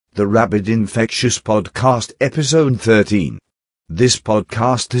the Rabid Infectious Podcast, Episode 13. This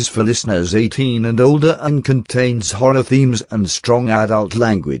podcast is for listeners 18 and older and contains horror themes and strong adult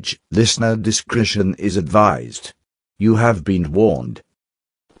language. Listener discretion is advised. You have been warned.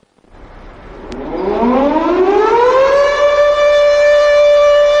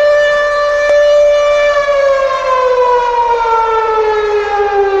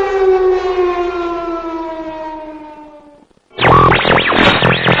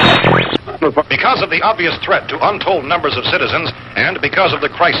 Because of the obvious threat to untold numbers of citizens, and because of the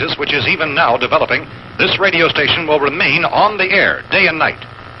crisis which is even now developing, this radio station will remain on the air day and night.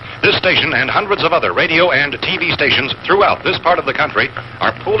 This station and hundreds of other radio and TV stations throughout this part of the country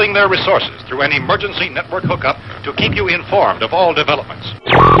are pooling their resources through an emergency network hookup to keep you informed of all developments.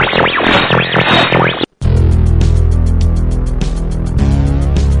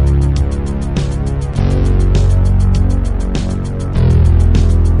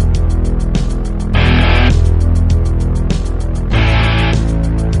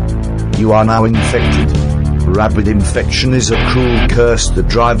 You are now infected. Rabid infection is a cruel curse that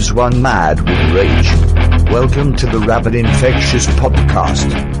drives one mad with rage. Welcome to the Rabid Infectious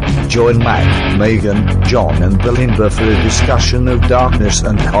Podcast. Join Matt, Megan, John and Belinda for a discussion of darkness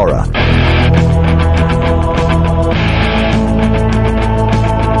and horror.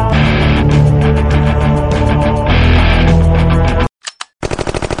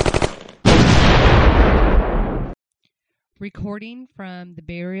 Recording from the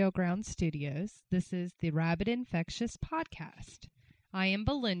Burial Ground Studios, this is the Rabid Infectious Podcast. I am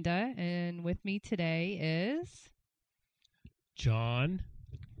Belinda, and with me today is... John,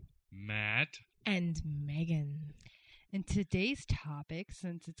 Matt, and Megan. And today's topic,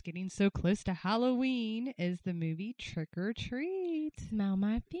 since it's getting so close to Halloween, is the movie Trick or Treat. Smell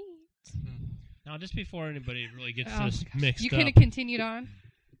my feet. Now, just before anybody really gets this mixed you up... could have continued on?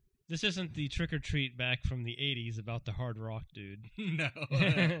 This isn't the Trick or Treat back from the 80s about the hard rock dude. No.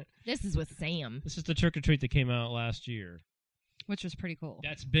 This is with Sam. This is the Trick or Treat that came out last year. Which was pretty cool.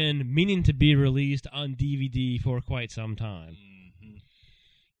 That's been meaning to be released on DVD for quite some time. Mm-hmm.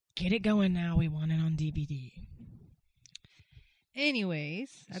 Get it going now. We want it on DVD.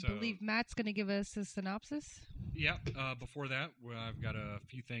 Anyways, I believe Matt's going to give us a synopsis. Yeah, before that, I've got a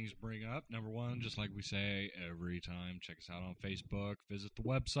few things to bring up. Number one, just like we say every time, check us out on Facebook, visit the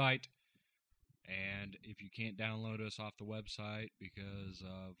website, and if you can't download us off the website because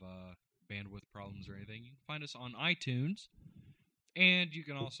of bandwidth problems or anything, you can find us on iTunes, and you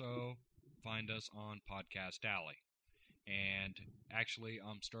can also find us on Podcast Alley. And actually,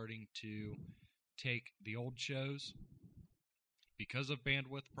 I'm starting to take the old shows because of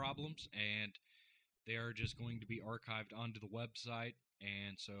bandwidth problems, and they are just going to be archived onto the website,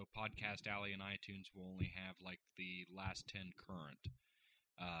 and so Podcast Alley and iTunes will only have like the last 10 current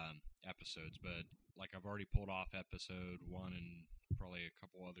episodes, but like I've already pulled off episode 1 and probably a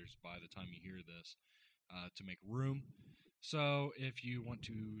couple others by the time you hear this to make room. So if you want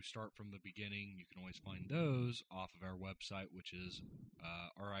to start from the beginning, you can always find those off of our website, which is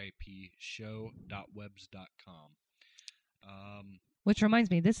ripshow.webs.com. Which reminds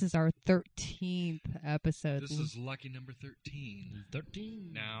me, this is our 13th episode. This is lucky number 13.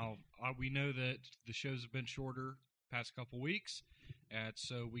 13. Now, we know that the shows have been shorter past couple weeks, and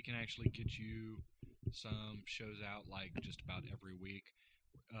so we can actually get you some shows out like just about every week.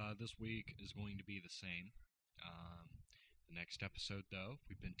 This week is going to be the same. The next episode, though,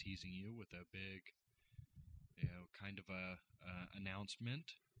 we've been teasing you with a big, kind of a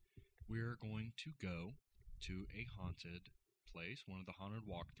announcement. We're going to go to a haunted place, one of the haunted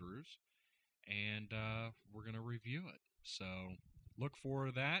walkthroughs, and we're going to review it. So look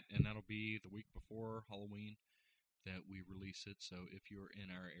for that, and that'll be the week before Halloween that we release it. So if you're in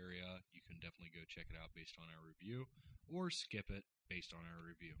our area, you can definitely go check it out based on our review, or skip it based on our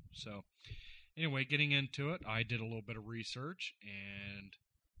review. So anyway, getting into it, I did a little bit of research, and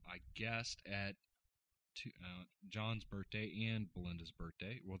I guessed at John's birthday and Belinda's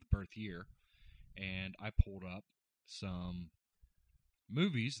birthday, well, the birth year, and I pulled up some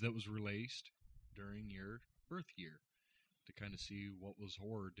movies that was released during your birth year to kind of see what was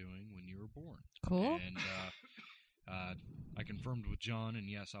horror doing when you were born. Cool. And I confirmed with John, and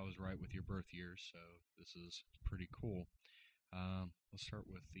yes, I was right with your birth year, so this is pretty cool. Let's start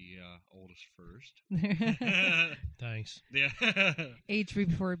with the oldest first. Thanks. Yeah. Age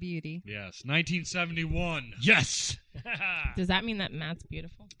before beauty. Yes, 1971. Yes! Does that mean that Matt's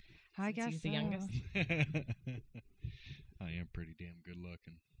beautiful? I Since guess he's the youngest. I am pretty damn good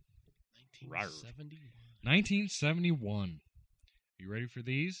looking. 1971. 1971. You ready for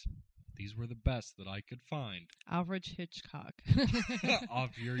these? these were the best that I could find Alfred Hitchcock. of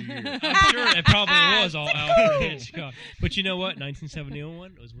your year. I'm sure it probably was all Alfred Hitchcock. But you know what?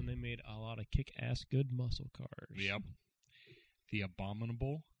 1971 was when they made a lot of kick-ass good muscle cars. Yep. The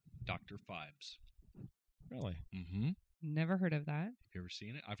Abominable Dr. Phibes. Really? Mm-hmm. Never heard of that. Have you ever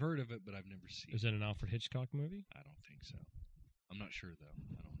seen it? I've heard of it, but I've never seen Is it. it an Alfred Hitchcock movie? I don't think so. I'm not sure, though.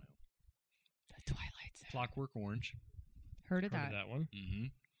 I don't know. The Twilight Zone. Clockwork Orange. Heard of Heard that. of that one? Mm-hmm.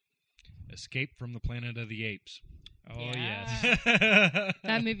 Escape from the Planet of the Apes. Oh, Yeah. yes.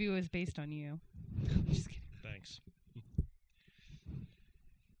 That movie was based on you. Just kidding. Thanks.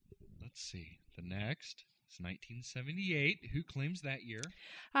 Let's see. The next is 1978. Who claims that year?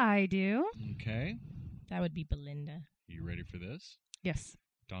 I do. Okay. That would be Belinda. You ready for this? Yes.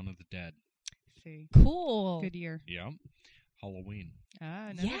 Dawn of the Dead. See. Cool. Good year. Yep. Halloween.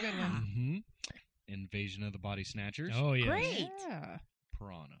 Another good Yeah. one. Mm-hmm. Invasion of the Body Snatchers. Oh, yes. Great. Yeah.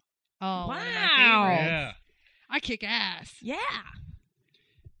 Piranha. Oh, one of my Wow. favorites. Yeah. I kick ass. Yeah.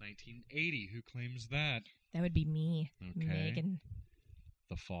 1980. Who claims that? That would be me. Okay. Megan.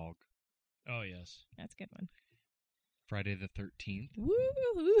 The Fog. Oh, yes. That's a good one. Friday the 13th.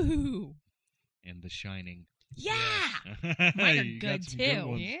 Woo! And The Shining. Yeah. Mine Mine are good,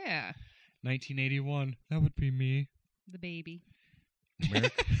 too. Yeah. 1981. That would be me. The baby.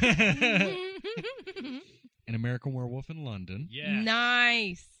 An American Werewolf in London. Yes.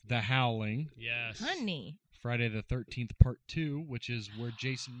 Nice. The Howling. Yes. Honey. Friday the 13th Part 2, which is where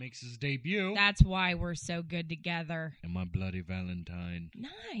Jason makes his debut. That's why we're so good together. And My Bloody Valentine.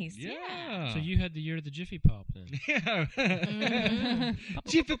 Nice. Yeah. So you had the year of the Jiffy Pop then. Yeah. Mhm.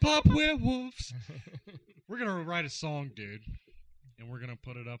 Jiffy Pop Werewolves. We're going to write a song, dude. And we're going to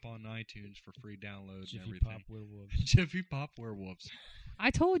put it up on iTunes for free download and Jiffy everything. Pop Werewolves. Jiffy Pop Werewolves. I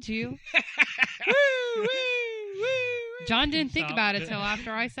told you. Woo, woo, woo. John didn't think Stop. about it till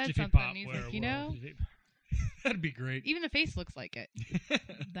after I said Jiffy something. Pop He's like, you know, Werewolves. That'd be great. even the face looks like it.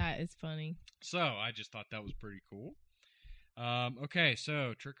 That is funny. So I just thought that was pretty cool. Okay,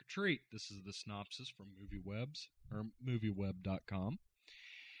 so Trick or Treat. This is the synopsis from movieweb.com.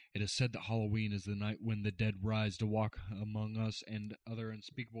 It is said that Halloween is the night when the dead rise to walk among us and other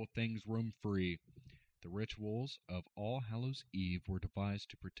unspeakable things roam free. The rituals of All Hallows Eve were devised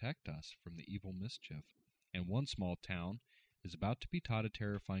to protect us from the evil mischief, and one small town is about to be taught a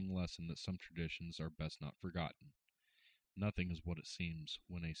terrifying lesson that some traditions are best not forgotten. Nothing is what it seems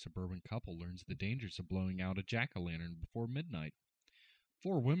when a suburban couple learns the dangers of blowing out a jack-o'-lantern before midnight.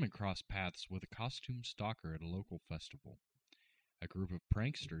 4 women cross paths with a costume stalker at a local festival. A group of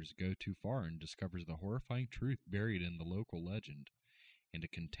pranksters go too far and discovers the horrifying truth buried in the local legend, and a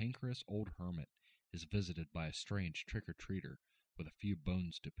cantankerous old hermit is visited by a strange trick-or-treater with a few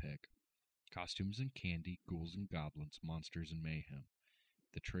bones to pick. Costumes and candy, ghouls and goblins, monsters and mayhem.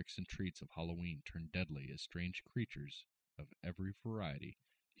 The tricks and treats of Halloween turn deadly as strange creatures of every variety,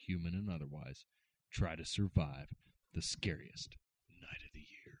 human and otherwise, try to survive the scariest night of the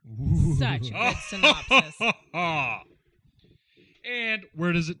year. Such a good synopsis. And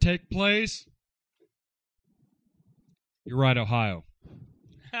where does it take place? You're right, Ohio.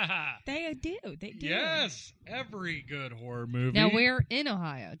 They do. They do. Yes, every good horror movie. Now, where in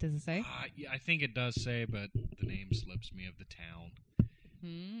Ohio? Does it say? Yeah, I think it does say, but the name slips me of the town.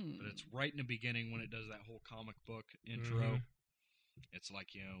 Hmm. But it's right in the beginning when it does that whole comic book intro. Mhm. It's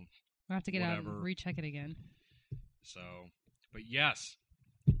like, you know, We'll have to get out whatever. and recheck it again. so. But yes,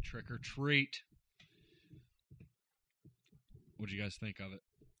 Trick or Treat. What do you guys think of it?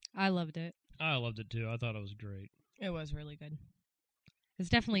 I loved it. I loved it too. I thought it was great. It was really good. It's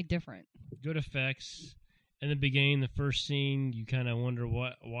definitely different. Good effects. In the beginning, the first scene, you kind of wonder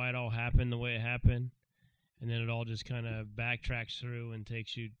why it all happened the way it happened. And then it all just kind of backtracks through and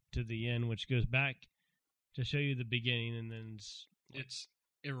takes you to the end, which goes back to show you the beginning. And then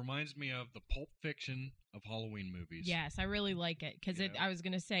It reminds me of the Pulp Fiction of Halloween movies. Yes, I really like it because Yeah. I was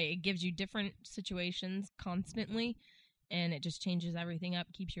going to say it gives you different situations constantly, and it just changes everything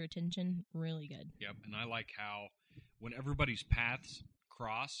up, keeps your attention. Really good. Yep, and I like how when everybody's paths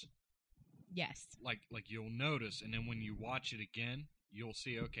cross, Yes. like you'll notice, and then when you watch it again, you'll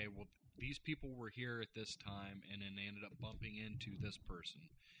see, okay, well, these people were here at this time, and then they ended up bumping into this person.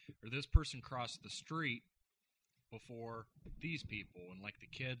 Or this person crossed the street before these people, and like the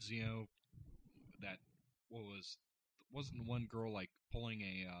kids, you know, that, wasn't the one girl like pulling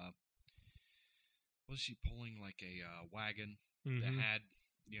was she pulling like a wagon that had,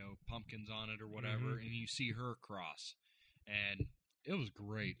 you know, pumpkins on it or whatever, and you see her cross, and it was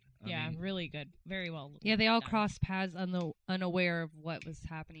great. I mean, really good. Very well. Yeah, they all done. crossed paths unaware of what was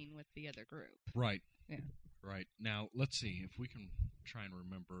happening with the other group. right. Yeah. Right. Now, let's see if we can try and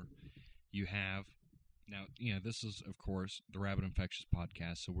remember. you have now. This is of course the Rabid Infectious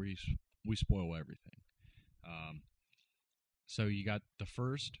podcast, so we spoil everything. So you got the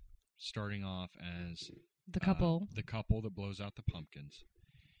first starting off as The couple. the couple that blows out the pumpkins,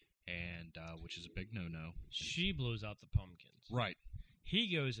 and which is a big no-no. She blows out the pumpkins. Right.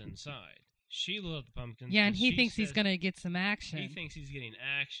 He goes inside. She blows out the pumpkins. Yeah, and he thinks he's going to get some action. He thinks he's getting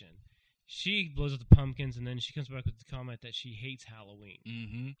action. She blows out the pumpkins, and then she comes back with the comment that she hates Halloween.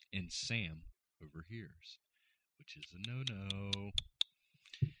 Mm-hmm. And Sam overhears, which is a no-no.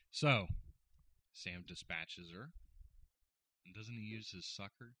 So, Sam dispatches her. And doesn't he use his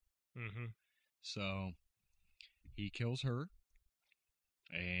sucker? Mm-hmm. So, he kills her.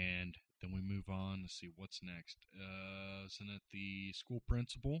 And then we move on to see what's next. Isn't it the school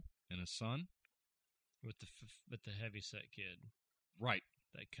principal and his son? With the heavyset kid. Right.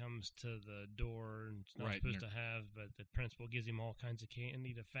 That comes to the door and it's not Right, supposed to have, but the principal gives him all kinds of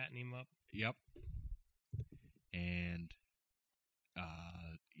candy to fatten him up. Yep. And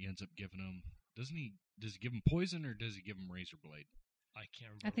he ends up giving him... Does he give him poison or does he give him razor blade? I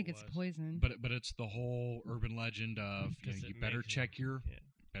can't remember. I think what it's it was. poison. But it's the whole urban legend of you better check your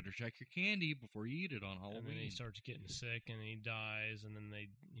candy before you eat it on Halloween. And then he starts getting sick and he dies, and then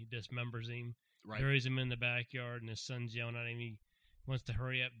he dismembers him, right. buries him in the backyard, and his son's yelling at him. He wants to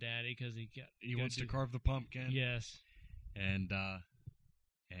hurry up, Daddy, because he wants to carve the pumpkin. Yes, and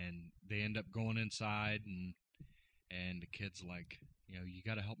they end up going inside, and the kid's like, you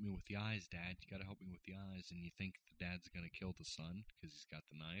got to help me with the eyes, Dad. You got to help me with the eyes. And you think the dad's going to kill the son because he's got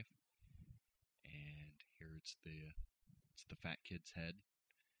the knife. And here it's the fat kid's head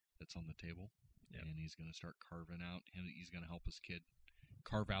that's on the table. Yep. And he's going to start carving out. He's going to help his kid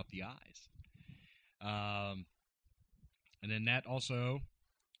carve out the eyes. And then that also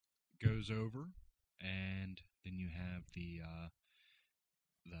goes over. And then you have the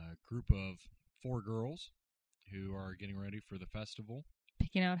group of 4 girls who are getting ready for the festival.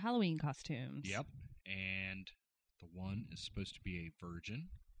 Picking out Halloween costumes. Yep. And the one is supposed to be a virgin.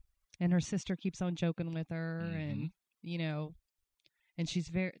 And her sister keeps on joking with her. And, and she's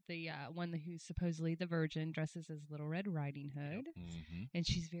the one who's supposedly the virgin dresses as Little Red Riding Hood. Yep. Mm-hmm. And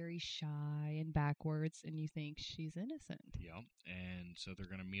she's very shy and backwards, and you think she's innocent. Yep. And so they're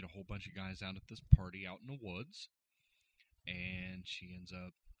going to meet a whole bunch of guys out at this party out in the woods. And she ends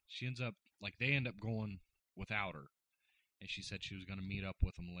up, like, they end up going without her, and she said she was going to meet up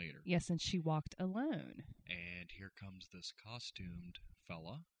with them later. Yes, and she walked alone. And here comes this costumed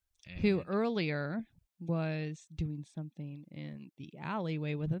fella. Who earlier was doing something in the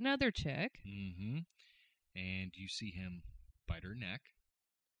alleyway with another chick. Mm-hmm. And you see him bite her neck.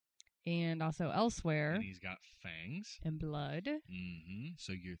 And also elsewhere. And he's got fangs. And blood. Mm-hmm.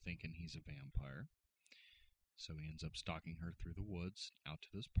 So you're thinking he's a vampire. So he ends up stalking her through the woods out to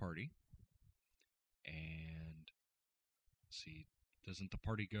this party. And see, doesn't the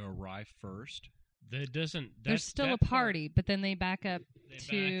party go awry first? There's still a party, but then they back up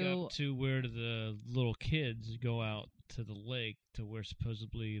to where the little kids go out to the lake to where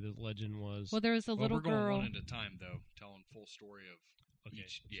supposedly the legend was. Well, there was a little girl. We're going one at a time, though, telling full story of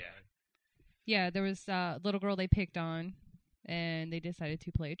each. Yeah. Yeah, there was a little girl they picked on, and they decided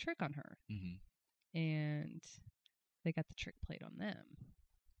to play a trick on her. Mm-hmm. And they got the trick played on them.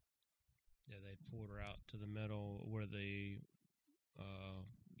 Yeah, they pulled her out to the middle where the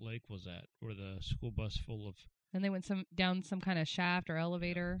lake was at, where the school bus full of... And they went down some kind of shaft or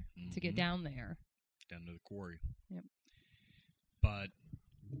elevator to get down there. Down to the quarry. Yep. But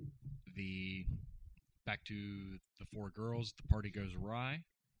back to the 4 girls, the party goes awry,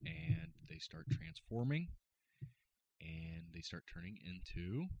 and they start transforming, and they start turning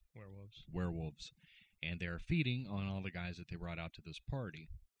into... Werewolves. And they're feeding on all the guys that they brought out to this party.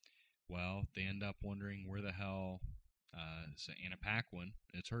 Well, they end up wondering where the hell Anna Paquin,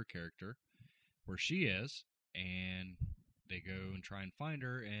 it's her character, where she is, and they go and try and find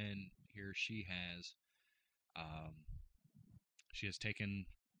her, and here she has taken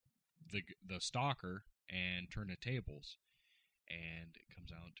the stalker and turned the tables, and it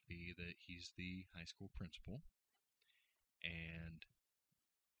comes out to be that he's the high school principal, and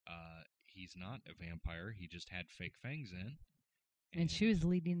he's not a vampire, he just had fake fangs in. And she was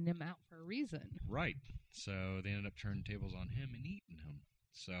leading them out for a reason. Right. So they ended up turning tables on him and eating him.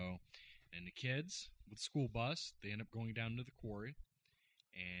 So, and the kids with the school bus, they end up going down to the quarry,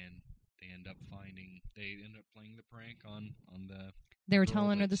 and they end up playing the prank on the... They were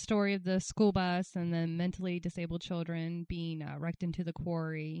telling her the story of the school bus and the mentally disabled children being wrecked into the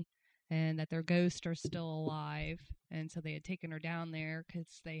quarry, and that their ghosts are still alive. And so they had taken her down there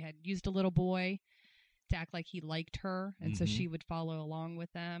because they had used a little boy to act like he liked her, and so she would follow along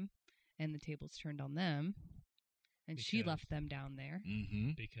with them. and the tables turned on them, and she Because- left them down there.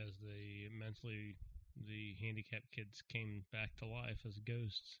 Mm-hmm. Because the handicapped kids came back to life as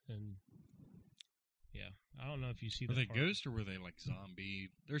ghosts, and I don't know if you see Were the they part. ghosts or were they like zombie?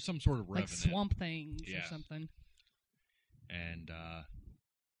 There's some sort of Like revenant. swamp things Yeah. or something. And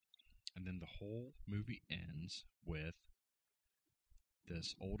then the whole movie ends with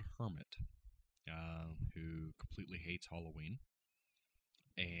this old hermit who completely hates Halloween.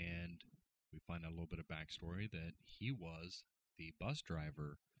 And we find out a little bit of backstory that he was the bus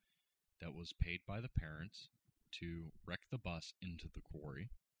driver that was paid by the parents to wreck the bus into the quarry.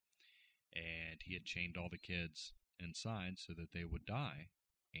 And he had chained all the kids inside so that they would die.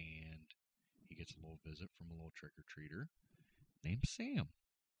 And he gets a little visit from a little trick-or-treater named Sam.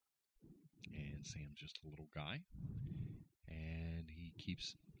 And Sam's just a little guy. And he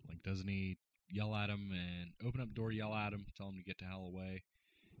keeps, doesn't he yell at him and open up the door, yell at him, tell him to get the hell away.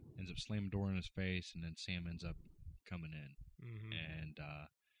 Ends up slamming the door in his face, and then Sam ends up coming in. Mm-hmm. And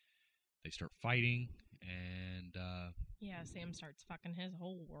they start fighting, and Yeah, Sam starts fucking his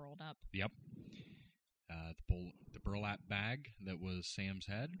whole world up. yep. The burlap bag that was Sam's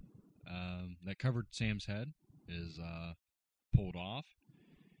head, that covered Sam's head, is pulled off,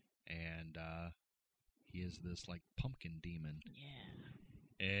 and he is this pumpkin demon,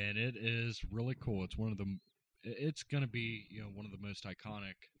 Yeah. and it is really cool. It's one of the, it's gonna be one of the most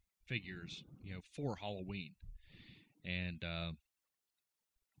iconic figures for Halloween, and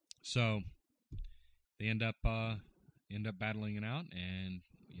so they end up battling it out, and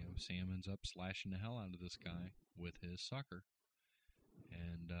Sam ends up slashing the hell out of this guy with his sucker,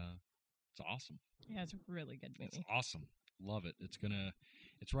 and it's awesome. Yeah, it's a really good It's movie. awesome. Love it.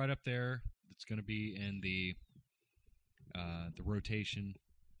 It's right up there. It's gonna be in the rotation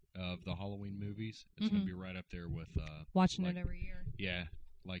of the Halloween movies. It's gonna be right up there with Watching it every year. yeah,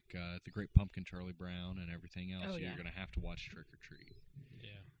 the Great Pumpkin, Charlie Brown, and everything else. Oh, yeah. You're gonna have to watch Trick or Treat. Yeah,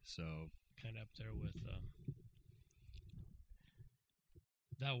 So kind of up there with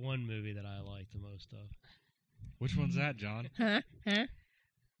that one movie that I like the most of. which one's that, John? Huh? Let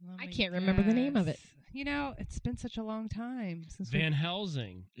I me can't remember the name of it. guess. It's been such a long time since Van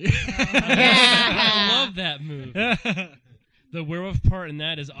Helsing. Yeah. I love that movie. The werewolf part in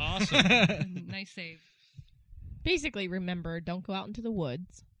that is awesome. Nice save. Basically, remember, don't go out into the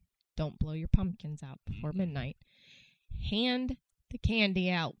woods. Don't blow your pumpkins out before midnight. Hand the candy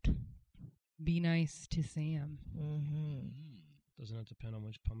out. Be nice to Sam. Mm-hmm. Doesn't it depend on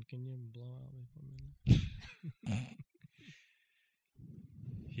which pumpkin you blow out before midnight?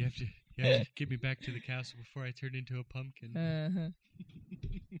 You have to get me back to the castle before I turn into a pumpkin. Uh-huh.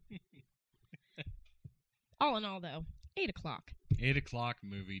 All in all, though, 8 o'clock. 8 o'clock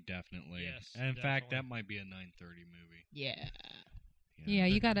movie, definitely. Yes, and in fact, definitely. that might be a 9:30 movie. Yeah. Yeah,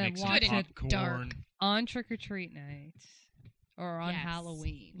 you gotta mix some watch it popcorn. dark. On Trick or Treat night. Or on Yes.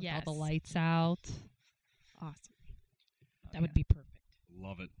 Halloween. With Yes. all the lights out. Awesome. That would be perfect.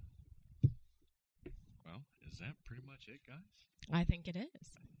 Love it. Well, is that pretty much it, guys? I think it is.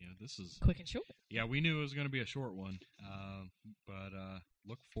 This is... Quick and short. Yeah, we knew it was going to be a short one, but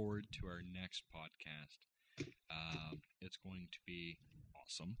look forward to our next podcast. It's going to be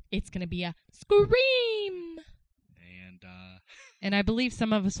awesome, It's going to be a scream. and And I believe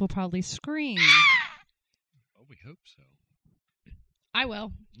some of us will probably scream. well, we hope so. I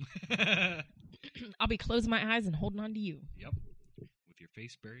will. I'll be closing my eyes and holding on to you. Yep, with your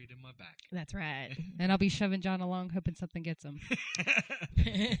face buried in my back. That's right. And I'll be shoving John along, hoping something gets him.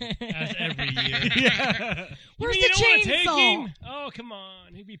 As every year. Yeah. Where's You the don't wanna take chainsaw? him? Oh, come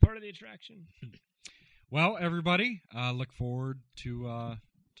on. He'd be part of the attraction. Well, everybody, look forward to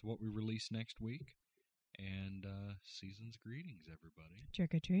what we release next week, and season's greetings, everybody.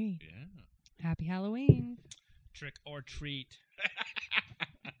 Trick or treat. Yeah. Happy Halloween. Trick or treat.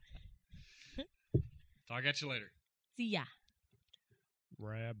 Talk at you later. See ya.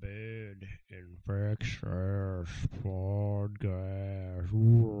 Rabid Infectious Podcast.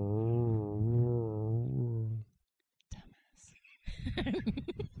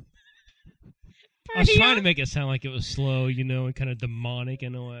 I was trying to make it sound like it was slow, and kind of demonic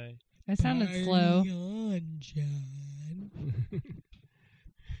in a way. That sounded slow. on, John.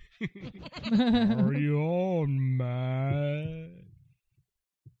 Are you on, man?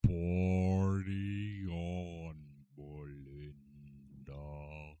 Party on, Belinda.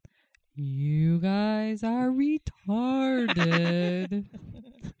 You guys are retarded.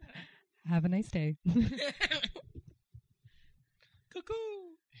 Have a nice day. Cuckoo.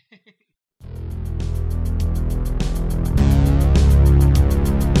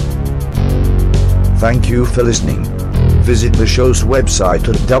 Thank you for listening. visit the show's website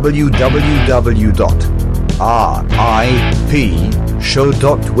at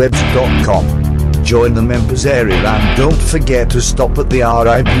www.ripshow.webs.com. Join the members area and don't forget to stop at the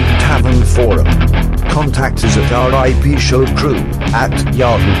RIP Tavern Forum. Contact us at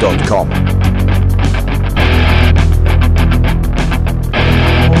ripshowcrew@yahoo.com.